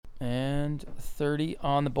and 30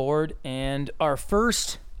 on the board. And our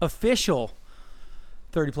first official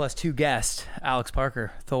 30 plus 2 guest, Alex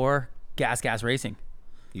Parker, Thor GasGas Racing.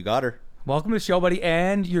 You got her. Welcome to the show, buddy.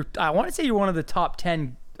 And I want to say you're one of the top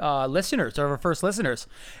 10 listeners, or our first listeners.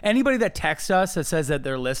 Anybody that texts us that says that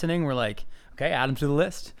they're listening, we're like, okay, add them to the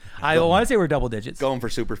list. I want to say we're double digits. Going for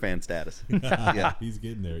super fan status. Yeah, he's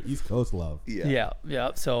getting there. East Coast love. Yeah.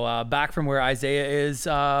 So back from where Isaiah is,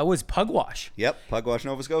 was Pugwash. Yep, Pugwash,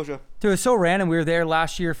 Nova Scotia. Dude, it was so random. We were there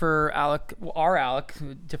last year for Alec,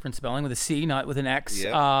 different spelling with a C, not with an X,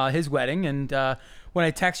 his wedding. And when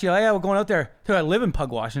I text you, we're going out there. Dude, I live in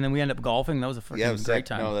Pugwash, and then we ended up golfing. That was a great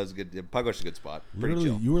time. No, that was good. Pugwash is a good spot. Pretty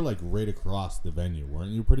Literally, chill. you were like right across the venue,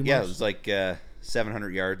 weren't you? Pretty much. Yeah, it was like 700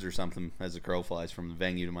 yards or something as the crow flies from the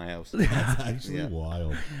venue to my house. That's actually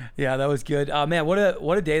wild. Yeah, that was good. Man, what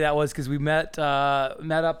a day that was, because we met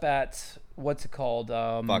up at, what's it called?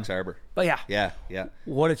 Fox Harbor. But Yeah.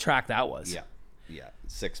 What a track that was. Yeah.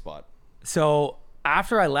 6 spot. So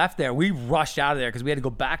after I left there, we rushed out of there because we had to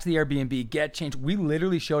go back to the Airbnb, get changed. We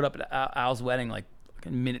literally showed up at Al's wedding like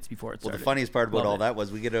minutes before it started. Well, the funniest part about all that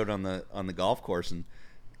was we get out on the golf course, and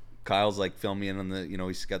Kyle's like filming in on the,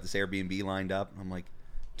 he's got this Airbnb lined up. I'm like,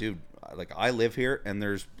 dude, like I live here and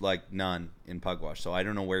there's like none in Pugwash, so I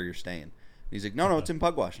don't know where you're staying. And he's like, no, it's in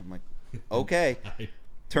Pugwash. I'm like, okay.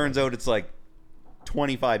 Turns out it's like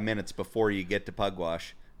 25 minutes before you get to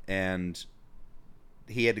Pugwash, and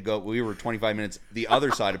he had to go. We were 25 minutes the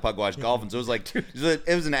other side of Pugwash golfing, so it was like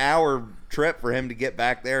it was an hour trip for him to get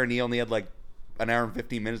back there, and he only had like an hour and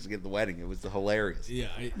 15 minutes to get to the wedding. It was hilarious. Yeah.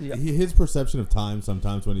 His perception of time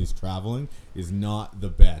sometimes when he's traveling is not the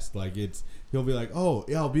best. Like he'll be like, oh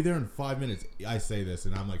yeah, I'll be there in 5 minutes. I say this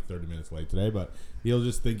and I'm like 30 minutes late today, but he'll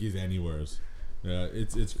just think he's anywheres. Yeah,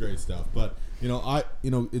 it's great stuff. But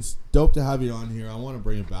it's dope to have you on here. I want to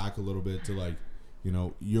bring it back a little bit to like,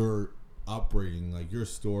 your upbringing. Like your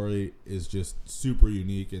story is just super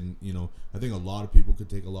unique, and I think a lot of people could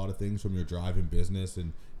take a lot of things from your driving business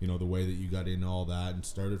and the way that you got into all that and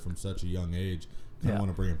started from such a young age. I want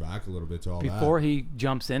to bring it back a little bit to all that before he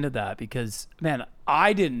jumps into that, because man,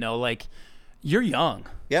 I didn't know, like, you're young.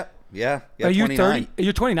 Yep. Yeah. Are you 29. 30?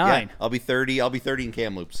 You're 29. Yeah, I'll be 30. I'll be 30 in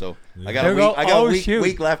Kamloops. So I There got a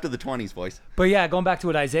week left of the 20s, boys. But yeah, going back to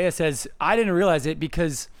what Isaiah says, I didn't realize it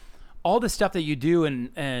because all the stuff that you do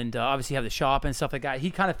and obviously have the shop and stuff like that, he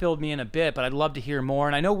kind of filled me in a bit, but I'd love to hear more.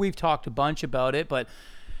 And I know we've talked a bunch about it, but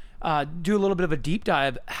do a little bit of a deep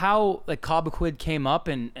dive, how like Cobequid came up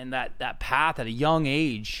and that path at a young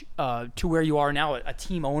age to where you are now, a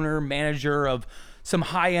team owner, manager of some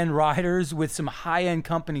high-end riders with some high-end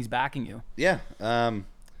companies backing you. Yeah.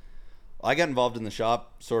 I got involved in the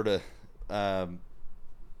shop sort of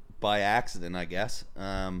by accident, I guess.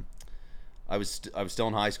 I was still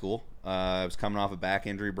in high school. I was coming off a back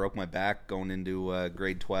injury, broke my back going into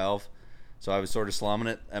grade 12. So I was sort of slumming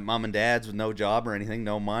it at mom and dad's with no job or anything,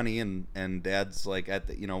 no money. And dad's like,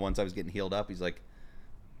 once I was getting healed up, he's like,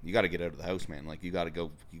 you got to get out of the house, man. Like you got to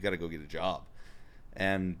go get a job.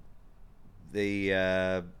 And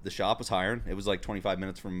the shop was hiring. It was like 25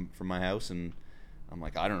 minutes from my house. And I'm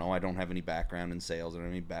like, I don't know. I don't have any background in sales. I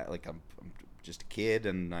don't have any like I'm just a kid,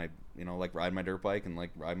 and I like ride my dirt bike and like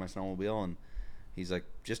ride my snowmobile. And he's like,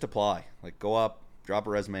 just apply, like go up, drop a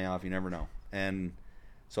resume off, you never know. And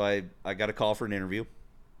so I got a call for an interview,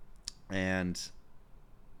 and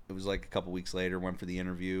it was like a couple weeks later, went for the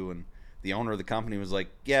interview, and the owner of the company was like,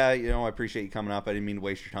 yeah, I appreciate you coming up. I didn't mean to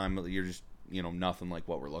waste your time, but you're just nothing like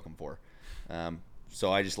what we're looking for.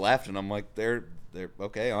 So I just left, and I'm like, they're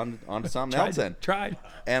okay, on to something else then. Tried.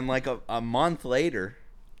 And like a month later,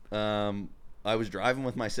 I was driving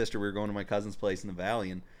with my sister. We were going to my cousin's place in the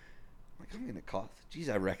valley, and I'm like, I'm going to call. Geez,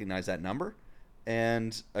 I recognize that number.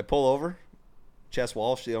 And I pull over. Chess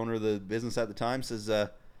Walsh, the owner of the business at the time, says,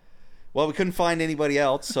 well, we couldn't find anybody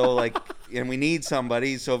else, so like, and we need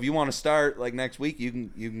somebody. So if you want to start like next week, you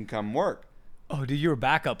can come work. Oh, dude, you were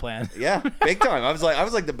backup plan. Yeah, big time. I was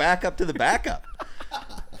like the backup to the backup.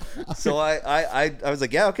 So I was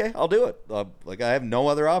like, yeah, okay, I'll do it. Like I have no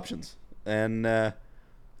other options. And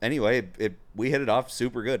anyway, we hit it off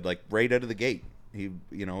super good, like right out of the gate.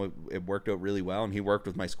 It worked out really well, and he worked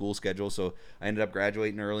with my school schedule, so I ended up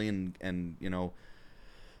graduating early and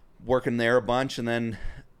working there a bunch. And then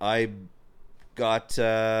I got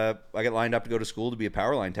lined up to go to school to be a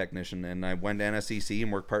power line technician, and I went to NSCC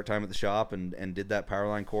and worked part-time at the shop and did that power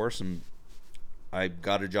line course, and I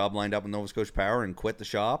got a job lined up with Nova Scotia Power and quit the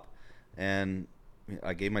shop. And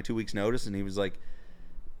I gave my 2 weeks notice, and he was like,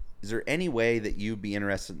 is there any way that you'd be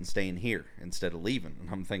interested in staying here instead of leaving? And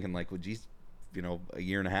I'm thinking like, well, geez, a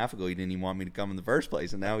year and a half ago, you didn't even want me to come in the first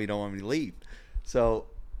place, and now you don't want me to leave. So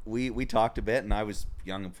we talked a bit, and I was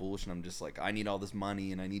young and foolish, and I'm just like, I need all this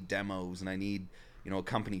money, and I need demos, and I need, a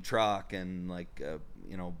company truck, and like,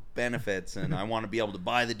 benefits, and I want to be able to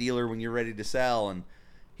buy the dealer when you're ready to sell. And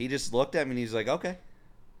he just looked at me and he's like, okay.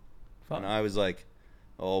 And I was like,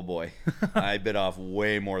 oh boy, I bit off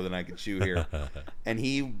way more than I could chew here. And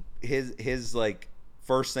his like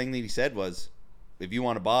first thing that he said was, if you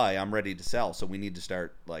want to buy, I'm ready to sell. So we need to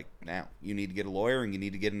start like now. You need to get a lawyer and you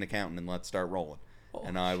need to get an accountant, and let's start rolling. Oh,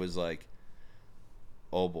 and I was like,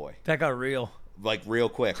 oh boy, that got real. Like real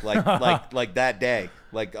quick, like that day.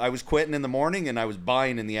 Like I was quitting in the morning and I was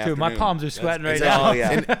buying in the afternoon. Dude, my palms are sweating right now. Oh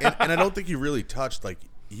yeah. And I don't think you really touched, like,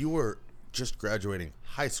 you were just graduating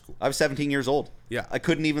high school. I was 17 years old. Yeah. I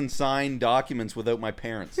couldn't even sign documents without my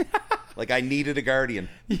parents. Like I needed a guardian.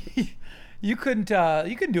 You couldn't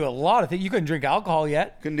do a lot of things. You couldn't drink alcohol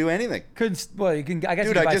yet. Couldn't do anything. You can. I guess.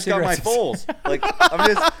 Dude, you could buy I just got my cigarettes. fulls. Like I'm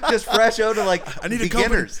just fresh out of like I need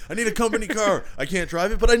beginners. I need a company car. I can't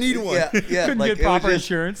drive it, but I need one. Yeah. Couldn't Like, get proper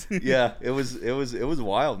insurance. Yeah, it was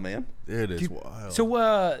wild, man. It is wild.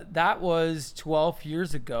 So that was 12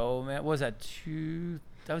 years ago, man. What was that?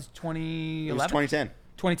 That was 2011. It was 2010.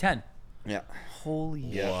 2010. Yeah. Holy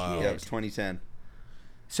Yeah. shit. Yeah, it was 2010.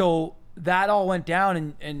 So that all went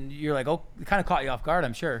down, and you're like, oh, it kind of caught you off guard,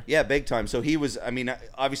 I'm sure. Yeah, big time. So he was, I mean,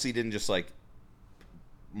 obviously he didn't just like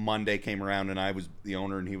Monday came around and I was the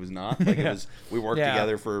owner and he was not. Like it was, we worked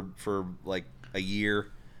together for like a year.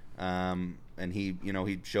 And he,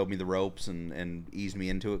 he showed me the ropes and eased me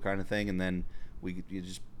into it kind of thing. And then you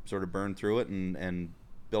just sort of burned through it and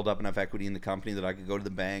build up enough equity in the company that I could go to the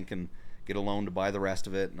bank and get a loan to buy the rest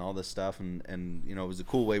of it and all this stuff. And it was a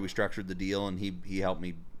cool way we structured the deal, and he helped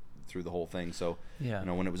me through the whole thing. So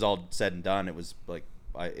when it was all said and done, it was like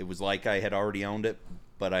I had already owned it,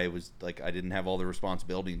 but I was like, I didn't have all the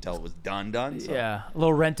responsibility until it was done. So. Yeah, a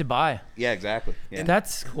little rent to buy. Yeah, exactly. Yeah. And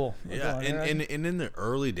that's cool. Yeah, and in the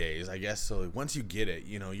early days, I guess, so once you get it,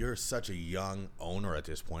 you're such a young owner at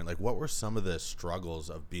this point. Like, what were some of the struggles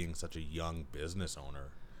of being such a young business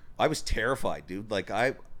owner? I was terrified, dude. Like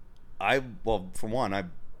well, for one, I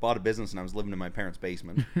bought a business and I was living in my parents'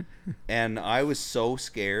 basement, and I was so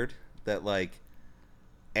scared that like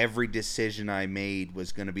every decision I made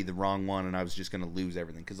was going to be the wrong one, and I was just going to lose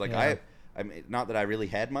everything. Because like I mean, not that I really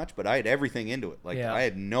had much, but I had everything into it. Like I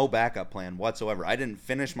had no backup plan whatsoever. I didn't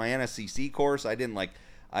finish my NSCC course. I didn't like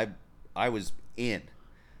I was in,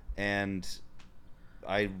 and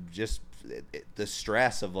I just the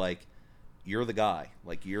stress of like, you're the guy.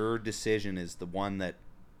 Like your decision is the one that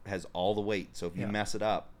has all the weight. So if you mess it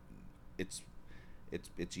up, it's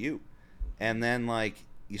you. And then like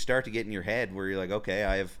you start to get in your head where you're like, okay,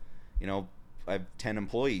 I have 10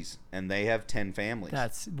 employees and they have 10 families.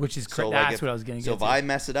 That's what I was getting. So if I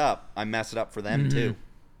mess it up, I mess it up for them too.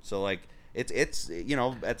 So like it's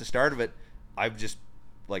at the start of it, I'm just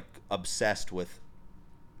like obsessed with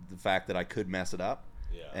the fact that I could mess it up.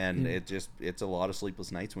 Yeah. And it's a lot of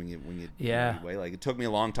sleepless nights when you like it took me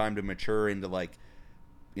a long time to mature into like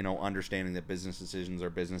understanding that business decisions are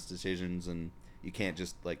business decisions, and you can't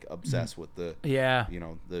just like obsess with the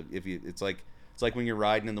it's like when you're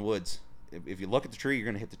riding in the woods, if you look at the tree, you're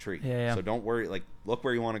gonna hit the tree. So don't worry, like look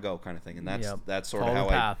where you want to go kind of thing. And that's sort of how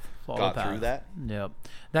I got through that.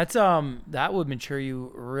 That's that would mature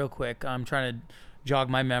you real quick. I'm trying to jog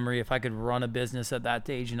my memory if I could run a business at that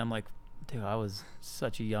age, and I'm like, dude, I was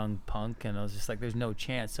such a young punk, and I was just like, there's no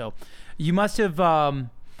chance. So you must have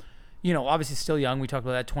obviously still young. We talked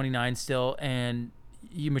about that, 29 still, and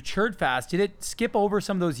you matured fast. Did it skip over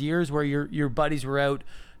some of those years where your buddies were out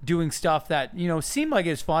doing stuff that seemed like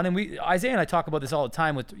it was fun? And Isaiah and I talk about this all the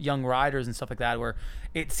time with young riders and stuff like that, where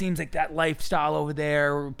it seems like that lifestyle over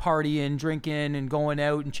there, partying, drinking, and going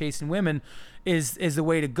out and chasing women is the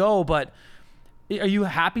way to go. But are you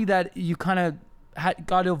happy that you kind of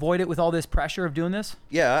got to avoid it with all this pressure of doing this?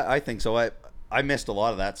 Yeah, I think so. I missed a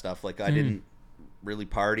lot of that stuff. Like I didn't really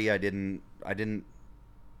party. I didn't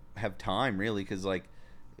have time really, because like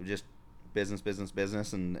it was just business,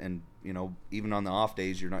 and even on the off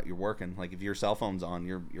days you're working. Like if your cell phone's on,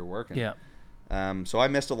 you're working. Yeah. So I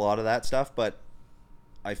missed a lot of that stuff, but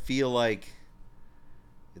I feel like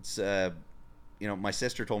it's my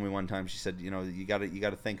sister told me one time, she said, you got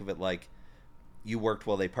to think of it like you worked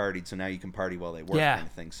while they partied, so now you can party while they work, kind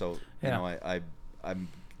of thing. So I'm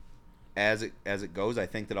as it goes, I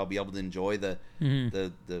think that I'll be able to enjoy the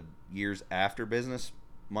years after business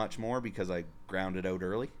much more, because I grounded out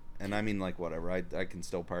early. And I mean, like, whatever, I can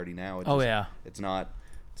still party now. It's not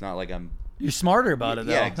like I'm. You're smarter about it,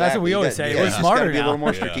 though. Yeah, exactly. That's what we always say. We're smarter now. Be a little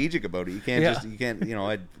more strategic about it. You can't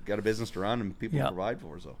I got a business to run and people to provide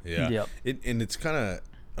for. So and it's kind of,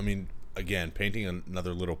 I mean, again, painting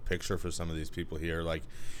another little picture for some of these people here, like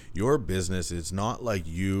your business is not like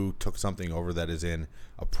you took something over that is in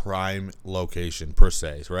a prime location per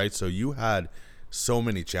se, right? So you had so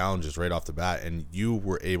many challenges right off the bat, and you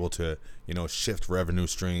were able to, shift revenue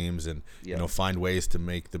streams and, find ways to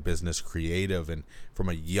make the business creative. And from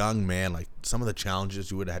a young man, like some of the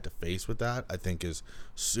challenges you would have had to face with that, I think is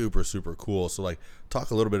super, super cool. So like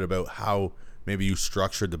talk a little bit about how maybe you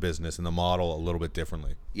structured the business and the model a little bit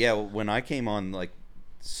differently. Yeah, when I came on, like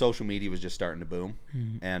social media was just starting to boom,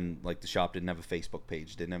 and like the shop didn't have a Facebook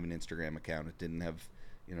page, didn't have an Instagram account, it didn't have,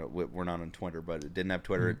 we're not on Twitter, but it didn't have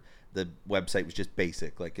Twitter. The website was just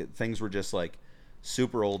basic. Like things were just like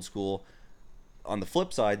super old school. On the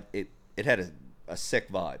flip side, it had a sick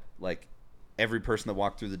vibe. Like every person that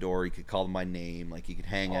walked through the door, you could call them by name. Like you could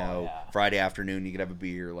hang out. Yeah. Friday afternoon, you could have a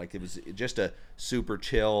beer. Like it was just a super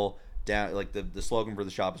chill down. Like the slogan for the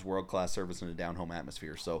shop is world class service in a down home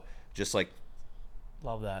atmosphere. So just like,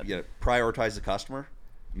 love that. Yeah, prioritize the customer,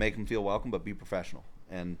 make them feel welcome, but be professional.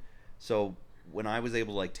 And so when I was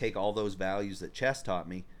able to like take all those values that chess taught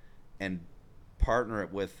me and partner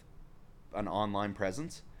it with an online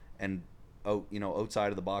presence and outside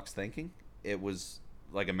of the box thinking, it was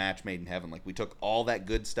like a match made in heaven. Like we took all that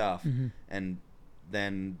good stuff and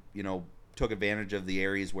then took advantage of the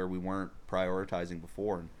areas where we weren't prioritizing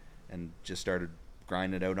before, and just started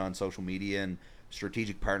grinding it out on social media and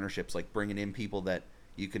strategic partnerships, like bringing in people that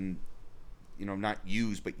you can not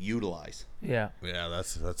use but utilize. Yeah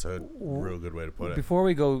that's a real good way to put it. Before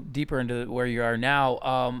we go deeper into where you are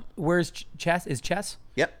now, where's Chess? Is Chess?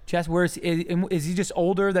 Yep. Chess, is he just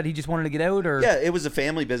older that he just wanted to get out, or? Yeah, it was a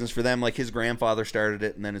family business for them. Like his grandfather started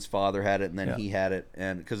it, and then his father had it, and then he had it,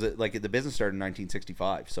 and because the business started in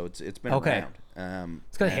 1965, so it's been around.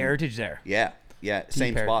 It's got heritage there. Yeah,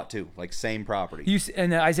 same spot too, like same property.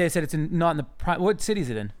 And Isaiah said it's not in the prime. What city is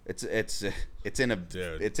it in? It's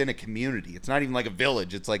in a community. It's not even like a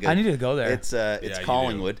village. It's like I need to go there. It's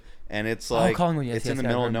Collingwood, and it's like Collingwood, yes, it's in the I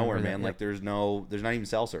middle of nowhere, remember man. that, Like there's not even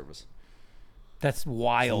cell service. That's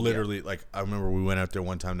wild. Literally, like I remember we went out there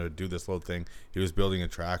one time to do this little thing. He was building a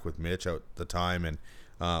track with Mitch at the time, and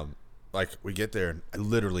like we get there, and I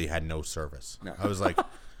literally had no service. No. I was like,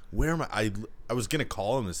 "Where am I?" I was gonna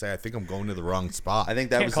call him and say, "I think I'm going to the wrong spot." I think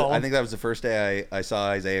that was the first day I saw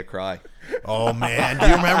Isaiah cry. Oh man, do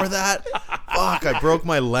you remember that? Fuck! I broke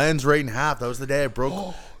my lens right in half. That was the day I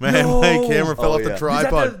broke. My camera fell off the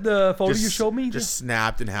tripod. Is that the photo you showed me? Just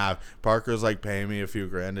snapped in half. Parker's like paying me a few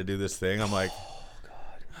grand to do this thing. I'm like,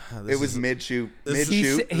 it was mid-shoot.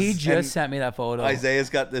 He just sent me that photo. Isaiah's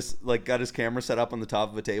got his camera set up on the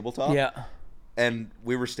top of a tabletop. Yeah. And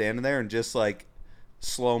we were standing there, and just like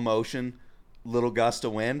slow motion, little gust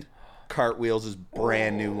of wind, cartwheels his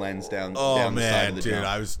brand new lens down the side of the dude, jump.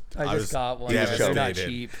 I just got one. Devastated. They're not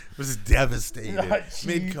cheap. It was devastated.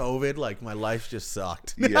 Mid-COVID, like my life just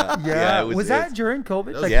sucked. Yeah. Was that during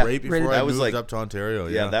COVID? That was right before I was moved up to Ontario.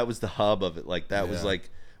 Yeah, that was the hub of it. Like that was like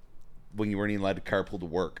when you weren't even allowed to carpool to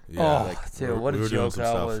work. Yeah. Dude, what a joke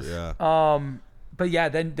that was. Yeah. But yeah,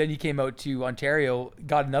 then you came out to Ontario,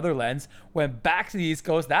 got another lens, went back to the East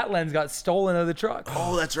Coast. That lens got stolen out of the truck.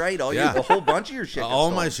 Oh, that's right. A whole bunch of your shit.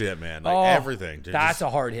 All my shit, man. Like everything. That's a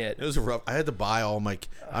hard hit. It was rough. I had to buy all my.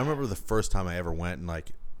 I remember the first time I ever went, and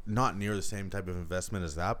like not near the same type of investment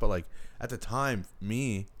as that, but like at the time,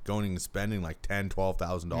 me going and spending like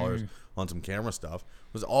 $10,000-$12,000 on some camera stuff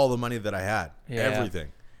was all the money that I had. Yeah.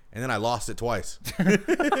 Everything. And then I lost it twice. Had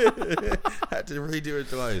to redo it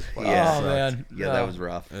twice. Man. Yeah, that was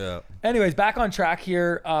rough. Yeah. Anyways, back on track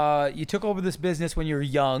here. You took over this business when you were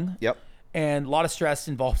young. Yep. And a lot of stress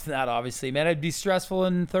involved in that, obviously. Man, it'd be stressful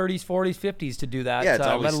in 30s, 40s, 50s to do that. Yeah, it's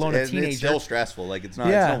always, let alone a teenager. It's still stressful. Like it's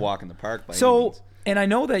no walk in the park by any means. And I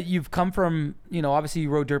know that you've come from, obviously you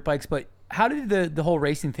rode dirt bikes, but how did the whole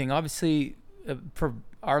racing thing, obviously, for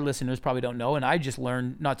our listeners probably don't know, and I just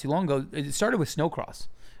learned not too long ago, it started with snowcross.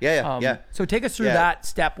 Yeah. So take us through that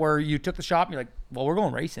step where you took the shop and you're like, well, we're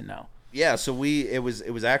going racing now. Yeah, so it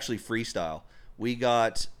was actually freestyle. We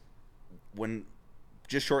got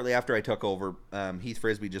just shortly after I took over, Heath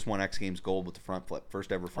Frisbee just won X Games gold with the front flip,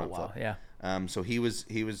 first ever front flip. Yeah. So he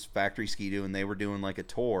was factory Ski-Doo, and they were doing like a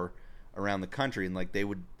tour around the country, and like they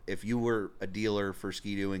would, if you were a dealer for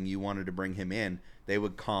Ski-Doo and you wanted to bring him in, they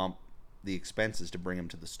would comp the expenses to bring him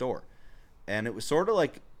to the store. And it was sort of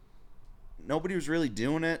like nobody was really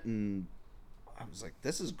doing it, and I was like,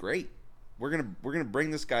 this is great. We're gonna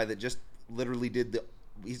bring this guy that just literally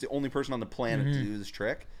he's the only person on the planet to do this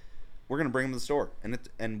trick. We're gonna bring him to the store,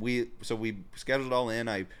 and we scheduled it all in.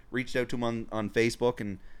 I reached out to him on Facebook,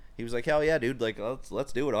 and he was like, hell yeah, dude, like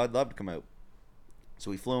let's do it. I'd love to come out.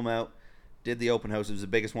 So we flew him out, did the open house. It was the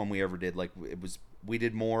biggest one we ever did. Like we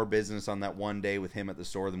did more business on that one day with him at the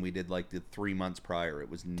store than we did like the 3 months prior. It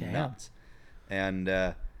was nuts.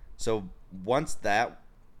 And so once that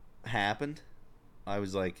happened, I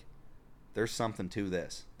was like, there's something to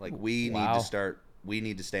this. Like we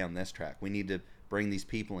need to stay on this track. We need to bring these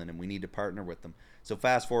people in and we need to partner with them. So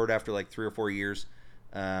fast forward after like 3 or 4 years,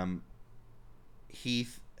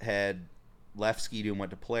 Heath had left Ski-Doo and went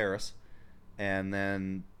to Polaris, and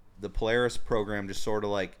then the Polaris program just sort of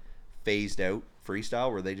like phased out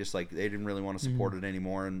freestyle, where they just like they didn't really want to support it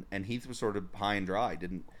anymore, and Heath was sort of high and dry,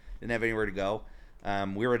 didn't have anywhere to go.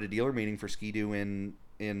 We were at a dealer meeting for Ski-Doo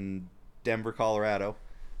in Denver, Colorado,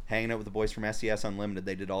 hanging out with the boys from SCS Unlimited.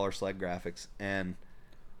 They did all our sled graphics, and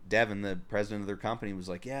Devin, the president of their company, was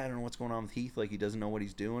like, yeah, I don't know what's going on with Heath, like he doesn't know what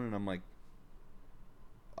he's doing. And I'm like,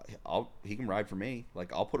 he can ride for me.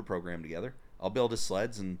 Like, I'll put a program together. I'll build his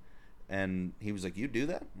sleds. And he was like, you do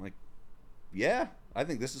that? I'm like, yeah, I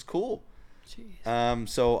think this is cool. Jeez.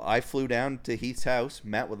 So I flew down to Heath's house,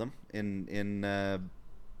 met with him in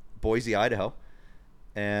Boise, Idaho,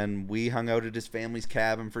 and we hung out at his family's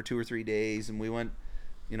cabin for 2 or 3 days, and we went,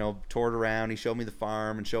 toured around. He showed me the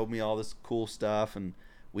farm and showed me all this cool stuff, and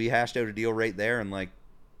we hashed out a deal right there, and like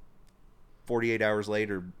 48 hours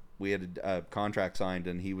later, we had a contract signed,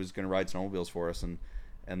 and he was going to ride snowmobiles for us, and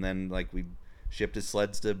then like we shipped his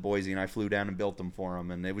sleds to Boise, and I flew down and built them for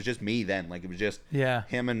him, and it was just me then, like it was just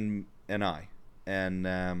him and I, and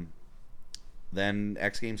then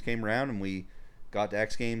X Games came around, and we got to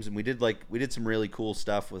X Games, and we did some really cool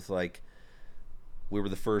stuff with, like, we were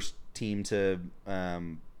the first team to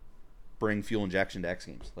bring fuel injection to X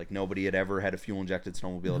Games. Like nobody had ever had a fuel injected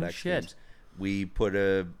snowmobile at X Games. We put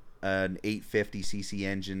an 850cc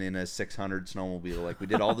engine in a 600 snowmobile. Like we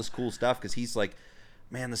did all this cool stuff because he's like,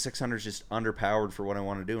 man, the 600 is just underpowered for what I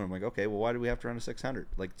want to do. And I'm like, okay, well, why do we have to run a 600?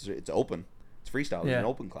 Like it's open, it's freestyle, it's an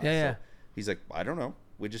open class. So he's like, I don't know,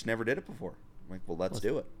 we just never did it before. I'm like, well, let's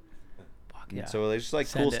do it. Yeah. So there's just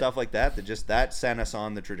like cool stuff like that that sent us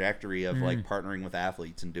on the trajectory of like partnering with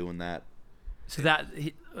athletes and doing that. So that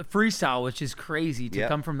freestyle, which is crazy to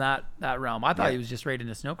come from that realm. I thought he was just right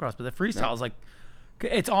into snowcross, but the freestyle is like,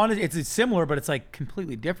 it's similar, but it's like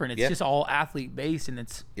completely different. It's just all athlete based, and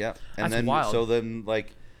it's and that's then wild. So then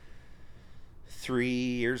like 3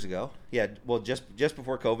 years ago, just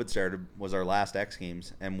before COVID started was our last X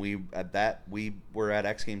Games, and we were at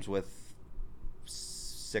X Games with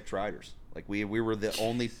 6 riders. Like we were the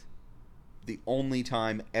only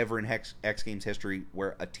time ever in X Games history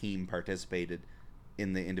where a team participated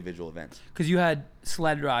in the individual events. Because you had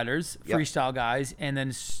sled riders, freestyle guys, and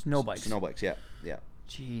then snow bikes. Snow bikes, yeah.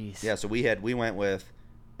 Jeez. Yeah, so we went with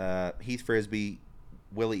Heath Frisbee,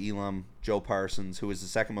 Willie Elam, Joe Parsons, who is the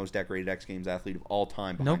second most decorated X Games athlete of all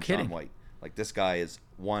time behind Sean White. Like this guy is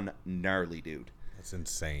one gnarly dude. That's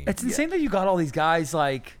insane. It's insane that you got all these guys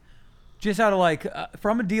like just out of like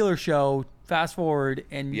from a dealer show. Fast forward,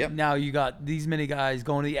 and now you got these many guys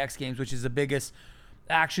going to the X Games, which is the biggest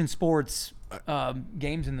action sports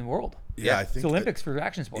games in the world. Yeah, I think it's Olympics for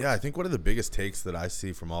action sports. Yeah, I think one of the biggest takes that I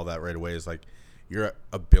see from all that right away is like your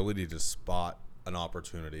ability to spot an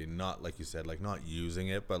opportunity, not like you said, like not using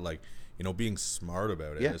it, but like being smart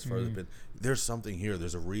about it. As far as there's something here.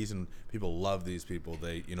 There's a reason people love these people.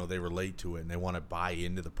 They they relate to it and they want to buy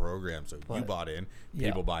into the program. So you bought in,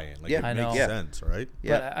 people buy in. Like it makes sense, right?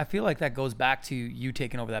 Yeah. But I feel like that goes back to you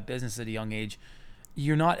taking over that business at a young age.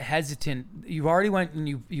 You're not hesitant. You've already went and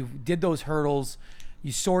you did those hurdles.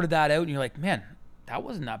 You sorted that out, and you're like, man, that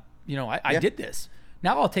wasn't that. I did this.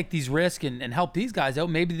 Now I'll take these risks and help these guys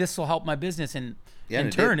out. Maybe this will help my business, and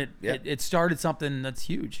in turn, it started something that's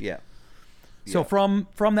huge. Yeah. So from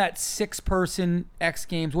that 6-person X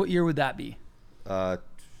Games, what year would that be?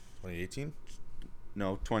 2018?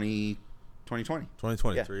 No, 2020.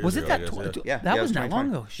 2020. Yeah. 3 years Was it ago, that? That wasn't that long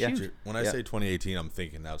ago. Yeah. Shoot. When I say 2018, I'm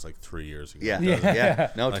thinking that was like 3 years ago.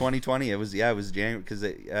 Yeah. No, 2020. It was January because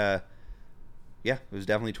it was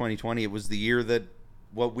definitely 2020. It was the year that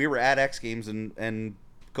we were at X Games and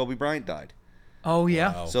Kobe Bryant died. Oh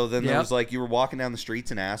yeah. Wow. So then there was like you were walking down the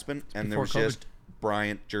streets in Aspen and there was just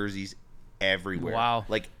Bryant jerseys everywhere. Wow.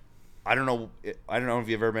 Like I don't know if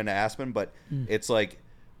you've ever been to Aspen, but it's like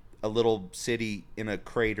a little city in a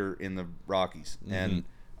crater in the Rockies. And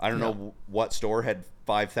I don't know what store had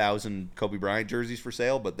 5,000 Kobe Bryant jerseys for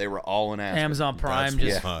sale, but they were all in Aspen. Amazon Prime,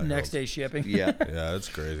 just next day shipping. Yeah. Yeah, that's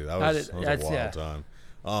crazy. That was a wild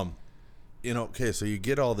time. Okay, so you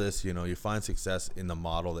get all this, you find success in the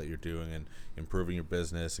model that you're doing and improving your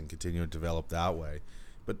business and continuing to develop that way.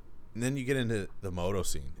 But then you get into the moto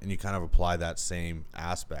scene and you kind of apply that same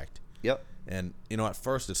aspect. Yep. And, at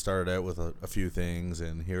first it started out with a few things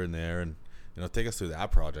and here and there. And take us through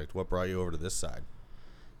that project. What brought you over to this side?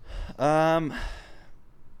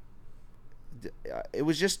 It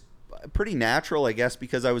was just pretty natural, I guess,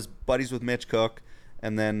 because I was buddies with Mitch Cook,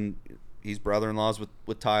 and then he's brother-in-laws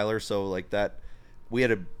with Tyler, so like that, we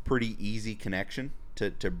had a pretty easy connection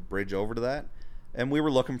to bridge over to that, and we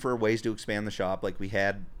were looking for ways to expand the shop. Like we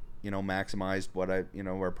had, maximized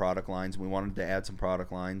our product lines. We wanted to add some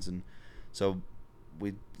product lines, and so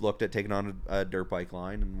we looked at taking on a dirt bike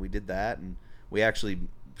line, and we did that, and we actually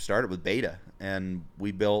started with beta, and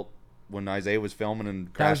we built, when Isaiah was filming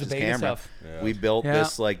and crashed his camera, we built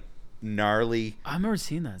this like gnarly, I remember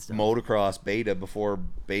seeing that stuff, motocross beta before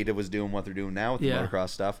beta was doing what they're doing now with the motocross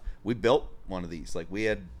stuff. We built one of these. Like we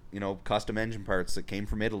had, custom engine parts that came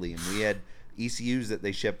from Italy, and we had ECUs that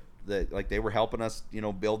they shipped that like they were helping us,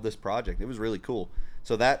 build this project. It was really cool.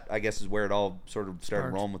 So that, I guess, is where it all sort of started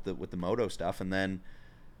rolling with the Moto stuff, and then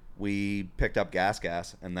we picked up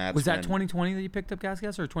GasGas, and that's was that 2020 that you picked up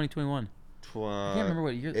GasGas, or 2021? I can't remember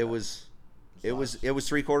what year. It was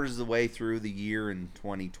 3/4 of the way through the year in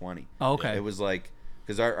 2020. Oh, okay. It was like,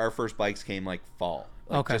 because our first bikes came like fall,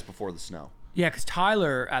 just before the snow. Yeah, because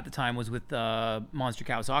Tyler at the time was with Monster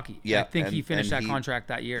Kawasaki. Yeah, I think he finished that contract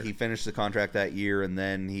that year. He finished the contract that year, and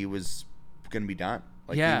then he was going to be done.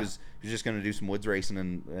 Like he was just going to do some woods racing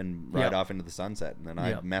and ride off into the sunset, and then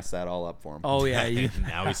I messed that all up for him. Oh yeah,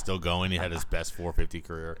 now he's still going. He had his best 450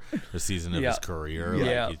 career, the season of his career.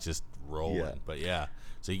 Like he's just rolling. Yeah. But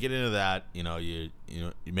so you get into that. You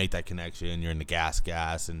make that connection. You're in the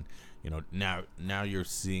GasGas, and now you're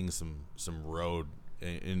seeing some road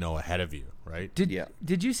ahead of you, right?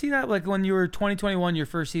 Did you see that, like when you were 2021, your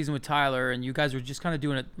first season with Tyler, and you guys were just kind of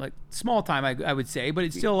doing it like small time, I would say, but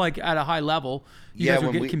it's still like at a high level. You guys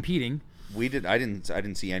were competing. We did. I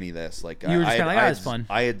didn't see any of this. Like you were just kind of like, it's fun.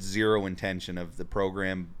 I had zero intention of the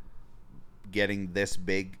program getting this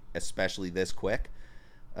big, especially this quick.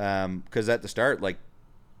 Because at the start, like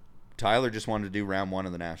Tyler just wanted to do round 1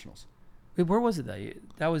 of the Nationals. Wait, where was it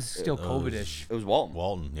that was still COVID-ish? It was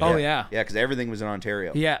Walton. Yeah. Oh yeah. Yeah, because everything was in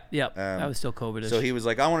Ontario. Yeah. That was still COVID-ish. So he was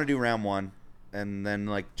like, I want to do round 1, and then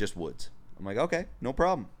like just woods. I'm like, okay, no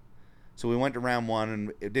problem. So we went to round 1,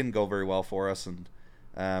 and it didn't go very well for us. And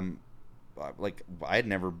like I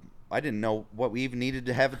didn't know what we even needed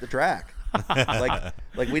to have at the track. like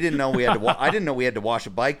we didn't know we had to. I didn't know we had to wash a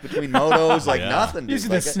bike between motos. Like nothing. Using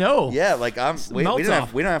the snow. Yeah, like we don't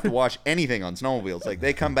have to wash anything on snowmobiles. Like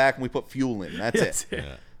they come back and we put fuel in. That's it.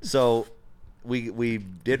 Yeah. So we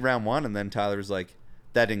did round 1, and then Tyler's like,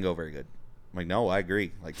 that didn't go very good. I'm like, no, I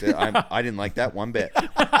agree. Like I didn't like that one bit.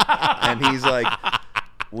 And he's like,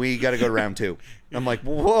 we got to go to round 2. I'm like,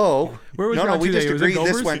 whoa. Where was no, we just today? agreed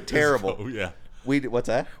this went terrible. Oh yeah. What's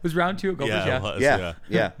that? Was round 2 at Gophers?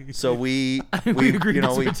 Yeah. So we agreed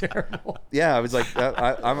this was terrible. Yeah, I was like,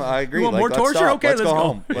 I agree. You want like, more torture? Okay, let's go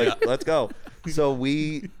home. Like, let's go. So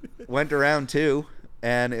we went to round 2,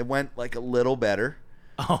 and it went like a little better.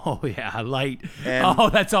 Oh yeah, light.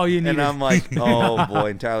 And, that's all you need. And I'm like, oh boy.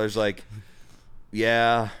 And Tyler's like,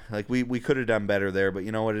 yeah, like we could have done better there, but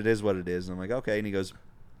you know what? It is what it is. And I'm like, okay. And he goes,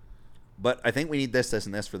 but I think we need this,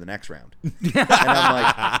 and this for the next round. And I'm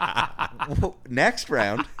like, well, next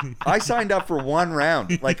round? I signed up for 1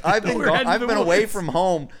 round. Like I've been away from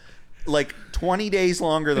home like 20 days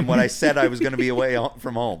longer than what I said I was going to be away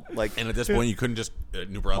from home. Like, and at this point, you couldn't just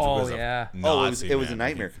New Brunswick. It was a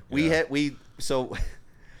nightmare. So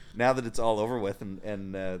now that it's all over with,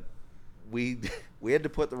 and we had to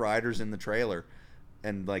put the riders in the trailer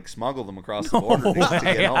and like smuggle them across the border to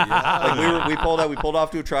get home. Like we pulled off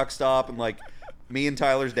to a truck stop, and like me and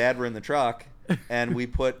Tyler's dad were in the truck, and we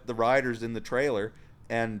put the riders in the trailer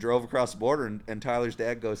and drove across the border, and Tyler's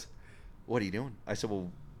dad goes, what are you doing? I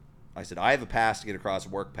said, I have a pass to get across, a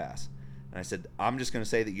work pass. And I said, I'm just going to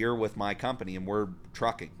say that you're with my company and we're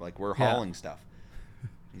trucking, like we're hauling stuff.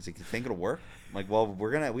 He's like, you think it'll work? I'm like, well,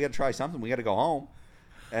 we got to try something. We got to go home.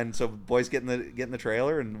 And so boys get in the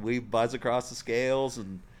trailer, and we buzz across the scales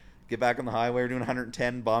and get back on the highway. We're doing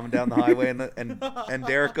 110, bombing down the highway, and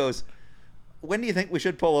Derek goes, when do you think we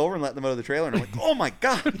should pull over and let them out of the trailer? And I'm like, oh my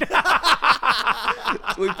God.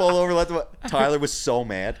 So we pull over, let them. Tyler was so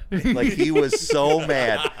mad. Like he was so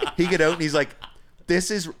mad. He get out and he's like,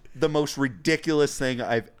 this is the most ridiculous thing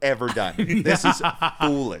I've ever done. This is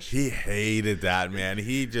foolish. He hated that, man.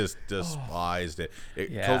 He just despised it.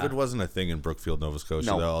 COVID wasn't a thing in Brookfield, Nova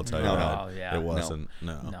Scotia, though, I'll tell you that. It wasn't.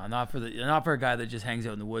 No, not for a guy that just hangs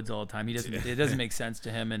out in the woods all the time. It doesn't make sense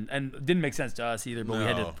to him, and didn't make sense to us either. But we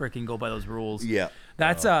had to freaking go by those rules. Yeah,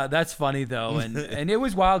 that's funny though, and it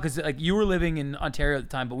was wild because like you were living in Ontario at the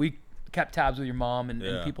time, but we kept tabs with your mom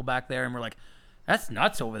and people back there, and we're like, that's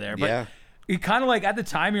nuts over there. But it kind of like at the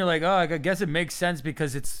time you're like, oh, I guess it makes sense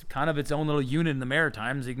because it's kind of its own little unit in the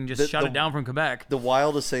Maritimes. You can just shut it down from Quebec. The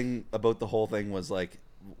wildest thing about the whole thing was like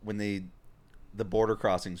when the border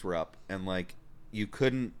crossings were up and like you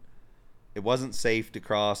couldn't. It wasn't safe to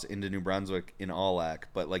cross into New Brunswick in Allac,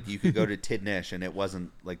 but like you could go to Tidnish and it wasn't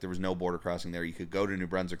like there was no border crossing there. You could go to New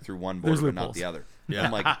Brunswick through one border but not the other. Yeah.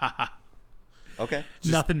 I'm like, okay.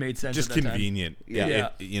 Nothing made sense. Just at that convenient. Time. Yeah.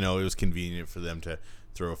 It was convenient for them to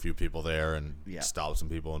throw a few people there and stop some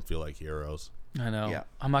people and feel like heroes. I know. Yeah.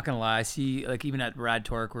 I'm not gonna lie. I see, like, even at Rad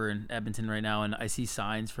Torque, we're in Edmonton right now, and I see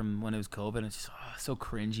signs from when it was COVID. And it's just so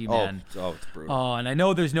cringy, man. Oh, it's brutal. Oh, and I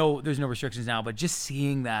know there's no restrictions now, but just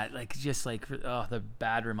seeing that, like, the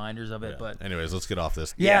bad reminders of it. Yeah. But anyways, let's get off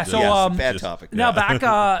this. Yeah. So yes, bad topic. Now back.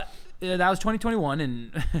 That was 2021,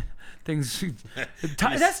 and things.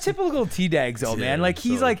 That's typical T-Dags, though, man. Like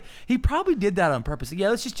he probably did that on purpose. Yeah,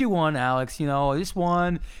 let's just do one, Alex. Just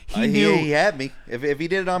one. He knew. He had me. If he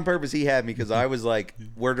did it on purpose, he had me because I was like,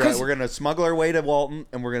 we're gonna smuggle our way to Walton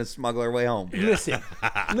and we're gonna smuggle our way home. Listen.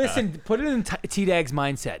 Put it in T-Dag's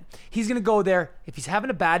mindset. He's gonna go there. If he's having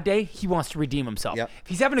a bad day, he wants to redeem himself. Yep. If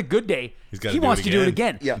he's having a good day, he do wants it to do it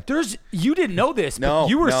again. again. Yeah. You didn't know this, but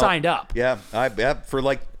you were signed up. Yeah, for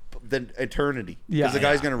like the eternity. Yeah. Because the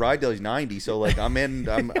guy's gonna ride till he's 90. So like I'm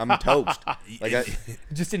toast. Like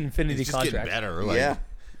Just an infinity It's just contract. getting better. Like, Yeah.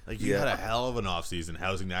 Like you had a hell of an off season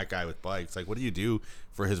housing that guy with bikes. Like, what do you do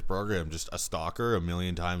for his program? Just a stalker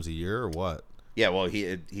 1,000,000 times a year, or what? Yeah, well,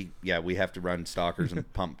 we have to run stalkers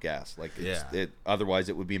and pump gas. Like, otherwise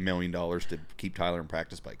it would be $1 million to keep Tyler in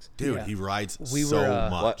practice bikes. Dude, he rides much.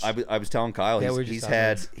 Well, I was telling Kyle, he's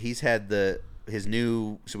had his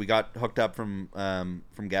new. So we got hooked up from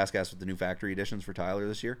GasGas with the new factory editions for Tyler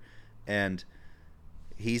this year, and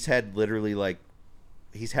he's had the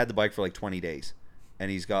bike for like 20 days. And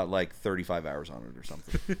he's got like 35 hours on it or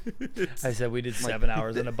something. I said we did 7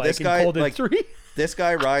 hours on a bike this and guy, pulled in 3. This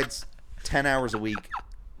guy rides 10 hours a week,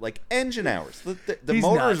 like engine hours. The He's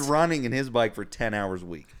motor is nuts. running in his bike for 10 hours a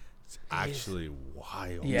week. It's actually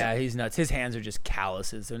wild. Yeah, he's nuts. His hands are just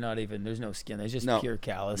calluses. They're not even. There's no skin. There's just pure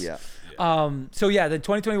callus. Yeah. So yeah, then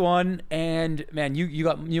 2021, and man,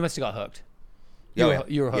 you must have got hooked.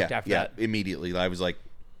 You were hooked after that. Immediately. I was like,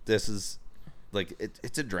 this is like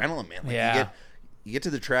it's adrenaline, man. Like, Yeah. You get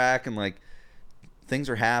to the track and like things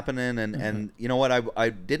are happening and you know what, I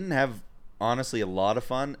didn't have honestly a lot of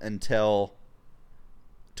fun until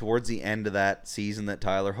towards the end of that season that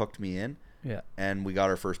Tyler hooked me in. Yeah. And we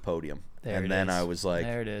got our first podium. Then I was like,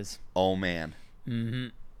 there it is. Oh man. Mm-hmm.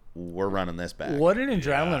 We're running this back. What an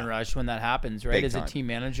adrenaline rush when that happens, right? Big As a time. team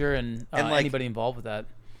manager and like, anybody involved with that.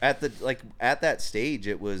 At that stage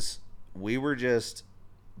we were just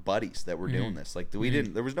buddies that were doing this. Like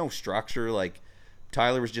there was no structure. Like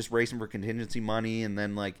Tyler was just racing for contingency money, and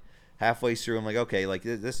then like halfway through I'm like, okay, like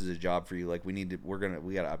this is a job for you. Like I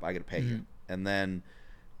gotta pay you. And then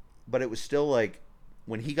but it was still like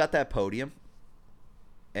when he got that podium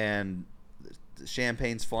and the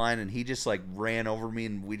champagne's flying and he just like ran over me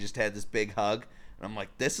and we just had this big hug and I'm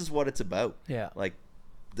like, this is what it's about. Yeah. Like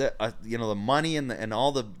the the money and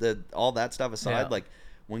all all that stuff aside, like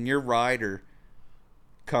when your rider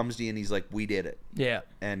comes to you and he's like, we did it. Yeah.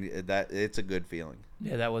 And that it's a good feeling.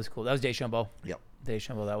 Yeah, that was cool. That was Deschambault. Yep.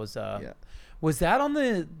 Deschambault. That was Was that on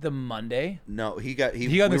the Monday? No, we got were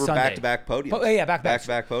the Sunday. back-to-back podiums.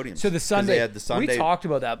 Back-to-back podiums. So the Sunday, they had the Sunday. we talked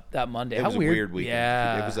about that Monday. It How was a weird weekend.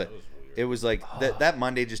 Yeah. It was like that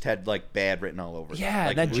Monday just had like bad written all over it. Yeah,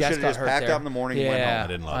 like, that we Jess should got have just hurt packed there. up in the morning Yeah, and went home. I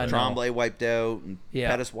didn't love it. Tremblay wiped out and Yeah.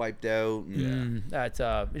 Pettis wiped out. And,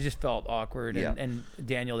 It just felt awkward, and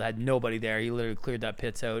Daniel had nobody there. He literally cleared that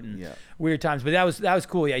pits out and weird times. But that was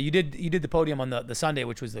cool. Yeah, you did the podium on the Sunday,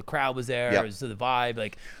 which was the crowd was there. Yep. It was the vibe,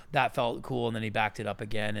 like that felt cool. And then he backed it up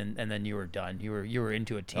again, and then you were done. You were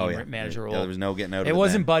into a team manager role. There was no getting out of it. It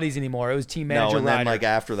wasn't buddies anymore. It was team manager. No, and then rider. like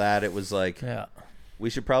after that, it was like, we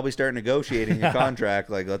should probably start negotiating a contract.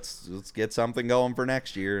 Like let's get something going for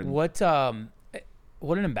next year. And What an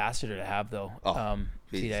ambassador to have though.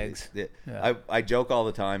 T-Dags. Yeah. I joke all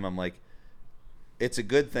the time. I'm like, it's a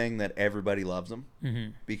good thing that everybody loves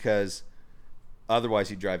him because otherwise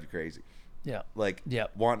he'd drive you crazy. Yeah. Like it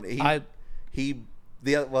was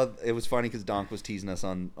funny because Donk was teasing us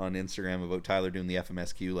on Instagram about Tyler doing the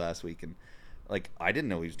FMSQ last week, and like I didn't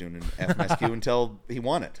know he was doing an FMSQ until he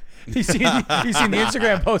won it. He's seen the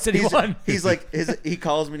Instagram post that he won. He's like he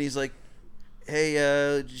calls me and he's like, hey,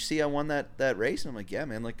 did you see I won that race? And I'm like, yeah,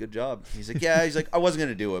 man, like good job. He's like, yeah. He's like, I wasn't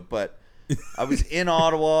gonna do it, but I was in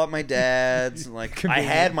Ottawa at my dad's, and like I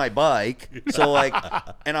had my bike, so like,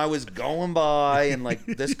 and I was going by, and like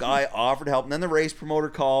this guy offered help, and then the race promoter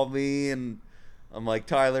called me, and I'm like,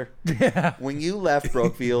 Tyler, when you left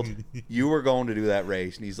Brookfield, you were going to do that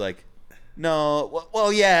race. And he's like, no,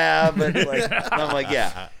 well, yeah, but like, and I'm like,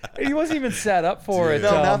 yeah. He wasn't even set up for it.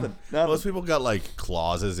 No, nothing. Most people got like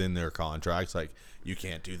clauses in their contracts, like you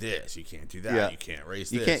can't do this, you can't do that, Yeah. you can't race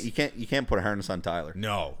this. You can't put a harness on Tyler.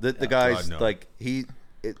 No, The guy's God, no. like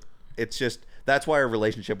it's just that's why our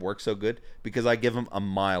relationship works so good because I give him a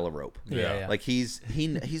mile of rope. Yeah. Like he's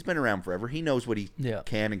been around forever. He knows what he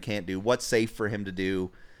can and can't do. What's safe for him to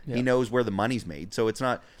do. Yeah. He knows where the money's made. So it's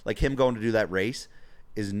not like him going to do that race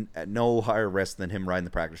is at no higher risk than him riding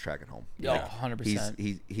the practice track at home. Yeah,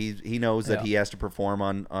 100%. He knows that he has to perform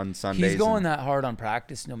on Sundays. He's going that hard on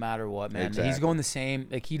practice no matter what, man. Exactly. He's going the same.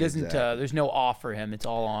 Like he doesn't. There's no off for him. It's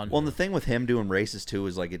all on. Well, and the thing with him doing races too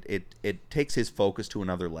is like it takes his focus to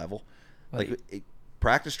another level. Like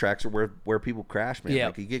practice tracks are where people crash, man. Yeah.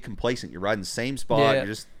 Like you get complacent. You're riding the same spot. Yeah. You're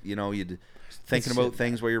just you're thinking about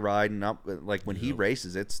things while you're riding. Not like when he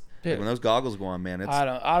races, it's like when those goggles go on, man. It's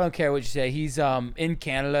I don't care what you say. He's in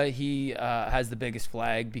Canada. He has the biggest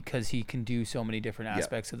flag because he can do so many different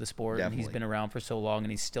aspects of the sport, and he's been around for so long,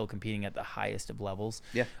 and he's still competing at the highest of levels.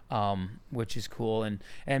 Yeah. Which is cool.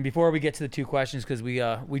 And before we get to the two questions, because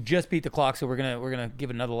we just beat the clock, so we're gonna give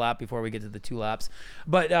another lap before we get to the 2 laps.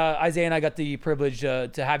 But Isaiah and I got the privilege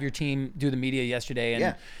to have your team do the media yesterday,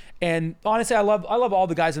 and and honestly, I love all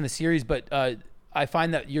the guys in the series, but I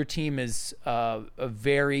find that your team is a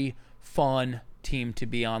very fun team to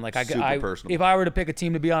be on. Like Super personable. if I were to pick a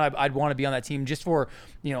team to be on, I'd want to be on that team just for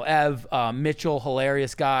Ev, Mitchell,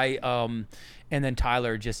 hilarious guy, and then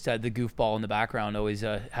Tyler, just the goofball in the background, always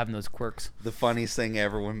having those quirks. the funniest thing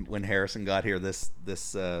ever when Harrison got here this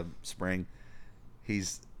spring.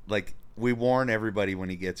 He's like, we warn everybody when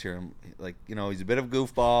he gets here. Like, he's a bit of a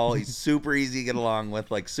goofball. He's super easy to get along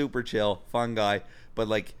with, like super chill, fun guy. But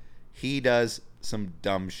like, he does some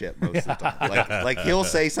dumb shit most of the time. Like he'll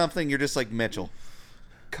say something, you're just like, Mitchell,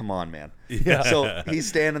 come on, man. Yeah. So he's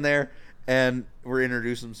standing there, and we're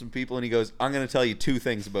introducing some people, and he goes, I'm going to tell you 2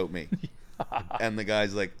 things about me. And the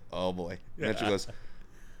guy's like, oh boy. Mitchell goes,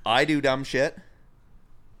 I do dumb shit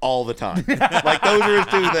all the time. Like those are his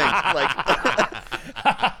 2 things.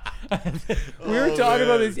 Like. We were talking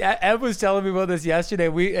about this. Ev was telling me about this yesterday.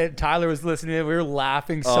 And Tyler was listening. We were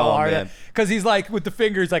laughing so hard because he's like, with the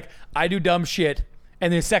fingers, like, I do dumb shit,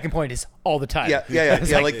 and the second point is all the time. Yeah.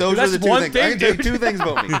 Like those are the 2 things. Thing, I can tell you 2 things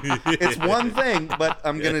about me. It's one thing, but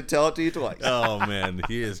I'm gonna tell it to you twice. Oh man,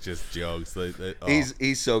 he is just jokes.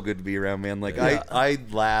 He's so good to be around, man. Like I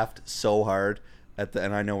laughed so hard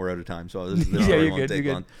and I know we're out of time, so this you're won't good, take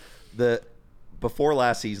you're long. Before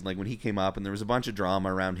last season, like when he came up and there was a bunch of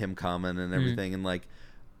drama around him coming and everything, and like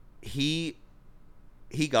he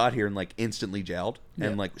got here and like instantly gelled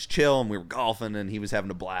and like was chill, and we were golfing and he was having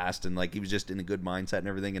a blast, and like he was just in a good mindset and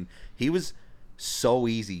everything, and he was so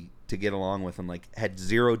easy to get along with, and like had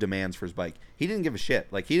 0 demands for his bike. He didn't give a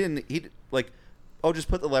shit. Like he like, oh, just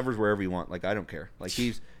put the levers wherever you want. Like I don't care. Like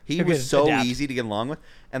he was so easy to get along with.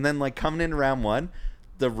 And then like coming into round 1,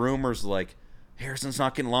 the rumors like, Harrison's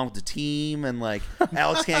not getting along with the team, and like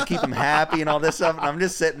Alex can't keep him happy and all this stuff. And I'm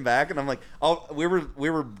just sitting back, and I'm like, we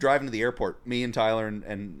were driving to the airport, me and Tyler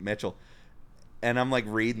and Mitchell, and I'm like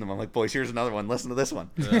reading them. I'm like, boys, here's another one. Listen to this one.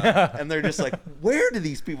 And they're just like, where do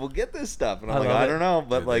these people get this stuff? And I'm like, I don't know,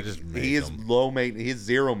 but like he is low maintenance. He is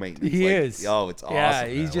 0 maintenance. He like, is. Oh, it's awesome. Yeah,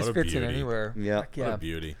 he Man, just what a fits in beauty. anywhere. Yeah. Yeah. What a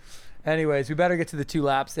beauty. Anyways, we better get to the 2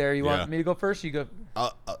 laps there. You want me to go first? You go.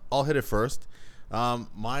 I'll hit it first.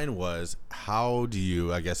 Mine was, how do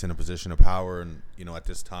you, I guess, in a position of power, and at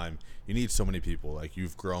this time you need so many people, like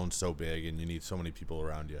you've grown so big and you need so many people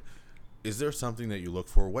around you. Is there something that you look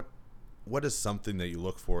for? What is something that you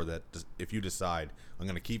look for that if you decide I'm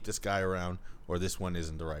going to keep this guy around, or this one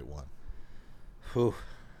isn't the right one? Whew,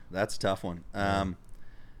 that's a tough one.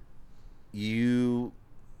 You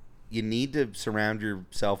need to surround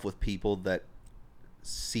yourself with people that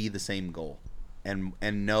see the same goal and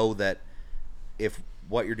know that if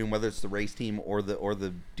what you're doing, whether it's the race team or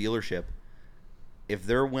the dealership, if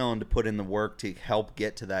they're willing to put in the work to help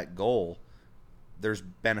get to that goal, there's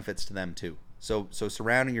benefits to them too. So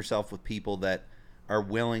surrounding yourself with people that are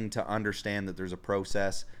willing to understand that there's a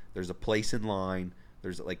process, there's a place in line,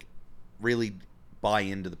 there's like really buy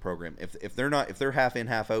into the program. If they're half in,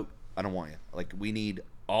 half out, I don't want you. Like we need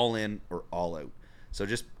all in or all out. So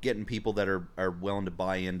just getting people that are willing to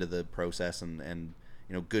buy into the process and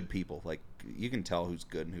good people. Like you can tell who's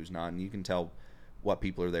good and who's not, and you can tell what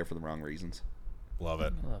people are there for the wrong reasons. Love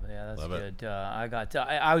it. Yeah, that's Love good.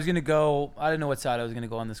 I was gonna go. I didn't know what side I was gonna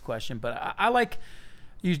go on this question, but I like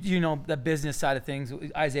the business side of things.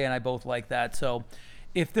 Isaiah and I both like that. So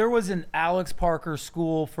if there was an Alex Parker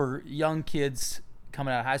school for young kids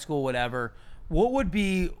coming out of high school, whatever, what would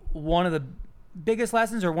be one of the biggest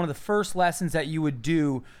lessons or one of the first lessons that you would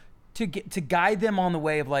do to guide them on the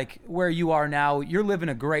way of like where you are now? You're living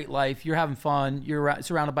a great life. You're having fun. You're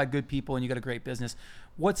surrounded by good people and you got a great business.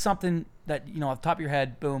 What's something that, you know, off the top of your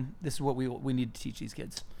head, boom, this is what we need to teach these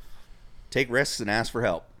kids? Take risks and ask for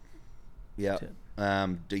help. Yeah.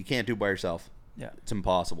 You can't do it by yourself. Yeah. It's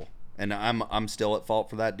impossible. And I'm still at fault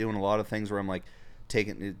for that, doing a lot of things where I'm like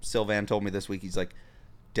Sylvan told me this week, he's like,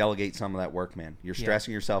 delegate some of that work, man. You're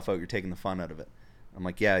stressing yourself out. You're taking the fun out of it. I'm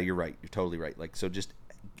like, yeah, you're right. You're totally right. Like, so just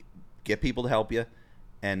get people to help you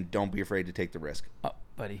and don't be afraid to take the risk. Oh,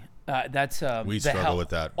 buddy. That's we struggle with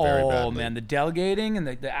that very badly. Oh man, the delegating and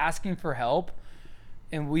the asking for help.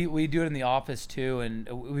 And we do it in the office too, and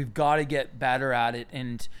we've got to get better at it.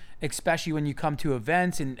 And especially when you come to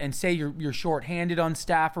events and say you're short-handed on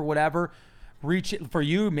staff or whatever,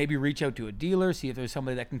 maybe reach out to a dealer, see if there's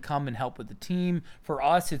somebody that can come and help with the team. For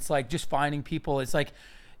us, it's like just finding people. It's like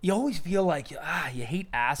you always feel like you hate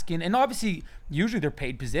asking, and obviously usually they're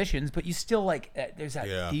paid positions, but you still like there's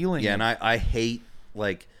that feeling. Yeah, and I hate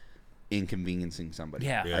like inconveniencing somebody.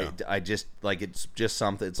 Yeah. I just like, it's just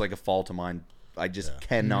something. It's like a fault of mine. I just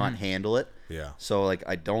cannot handle it. Yeah. So like,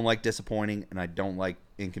 I don't like disappointing and I don't like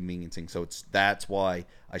inconveniencing. So that's why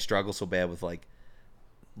I struggle so bad with like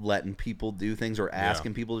letting people do things or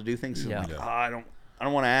asking people to do things. So I'm like, I don't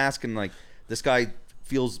want to ask, and like this guy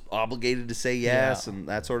feels obligated to say yes and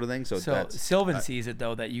that sort of thing. So Sylvan sees it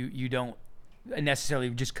though, that you don't necessarily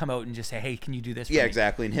just come out and just say, hey, can you do this for yeah, me?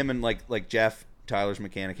 exactly. And him and like Jeff, Tyler's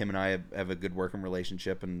mechanic, him and I have a good working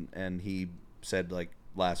relationship, and he said like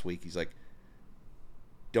last week, he's like,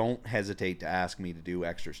 don't hesitate to ask me to do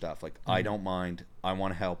extra stuff. Like, I don't mind. I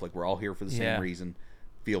want to help. Like, we're all here for the same reason.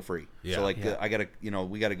 Feel free. Yeah. So like,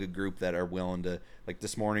 we got a good group that are willing to, like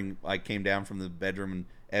this morning I came down from the bedroom and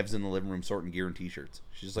Ev's in the living room sorting gear and t-shirts.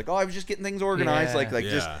 She's just like, oh, I was just getting things organized.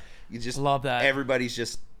 You just love that. Everybody's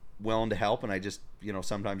just willing to help. And I just,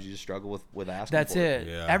 sometimes you just struggle with asking. That's for it. it.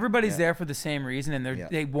 Yeah. Everybody's there for the same reason.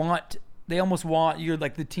 And they almost want, you're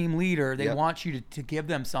like the team leader. They want you to give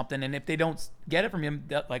them something, and if they don't get it from you,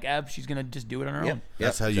 like Ev, she's gonna just do it on her own.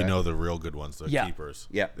 That's how you know the real good ones, the keepers.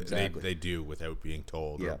 Yeah, exactly. They do without being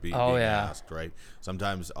told or being asked, right?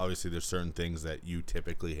 Sometimes, obviously, there's certain things that you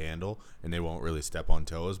typically handle, and they won't really step on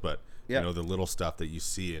toes. But you know, the little stuff that you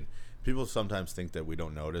see, and people sometimes think that we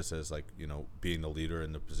don't notice as like being the leader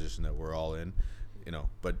in the position that we're all in.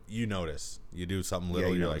 But you notice. You do something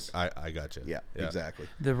little, you're like, I got you. Yeah, exactly.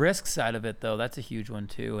 The risk side of it, though, that's a huge one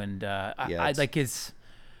too, and I like it's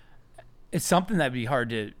something that'd be hard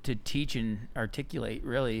to teach and articulate,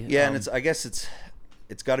 really. Yeah, and I guess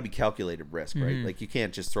it's got to be calculated risk, right? Like, you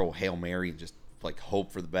can't just throw a Hail Mary and just like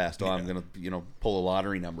hope for the best. I'm gonna pull a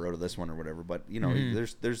lottery number out of this one or whatever. But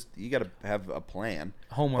there's you got to have a plan.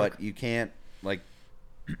 Homework. But you can't like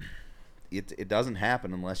it doesn't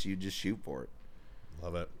happen unless you just shoot for it.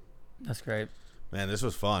 Love it. That's great. Man, this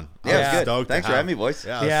was fun. Yeah, it was good. Thanks for having me, boys.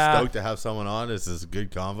 Yeah, I was stoked to have someone on. This is a good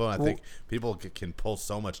convo. I think people can pull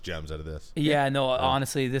so much gems out of this. Yeah, no,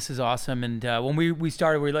 honestly, this is awesome. And when we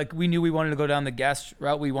started, we knew we wanted to go down the guest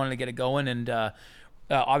route. We wanted to get it going. And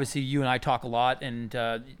obviously, you and I talk a lot, and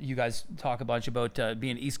you guys talk a bunch about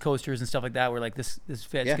being East Coasters and stuff like that. We're like, this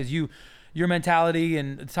fits because your mentality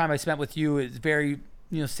and the time I spent with you is very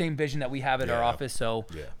same vision that we have at our office. So,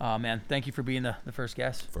 man, thank you for being the first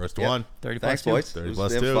guest. First one. 30 Thanks, plus boys. 30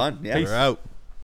 plus 2. Fun. Yeah. We're out.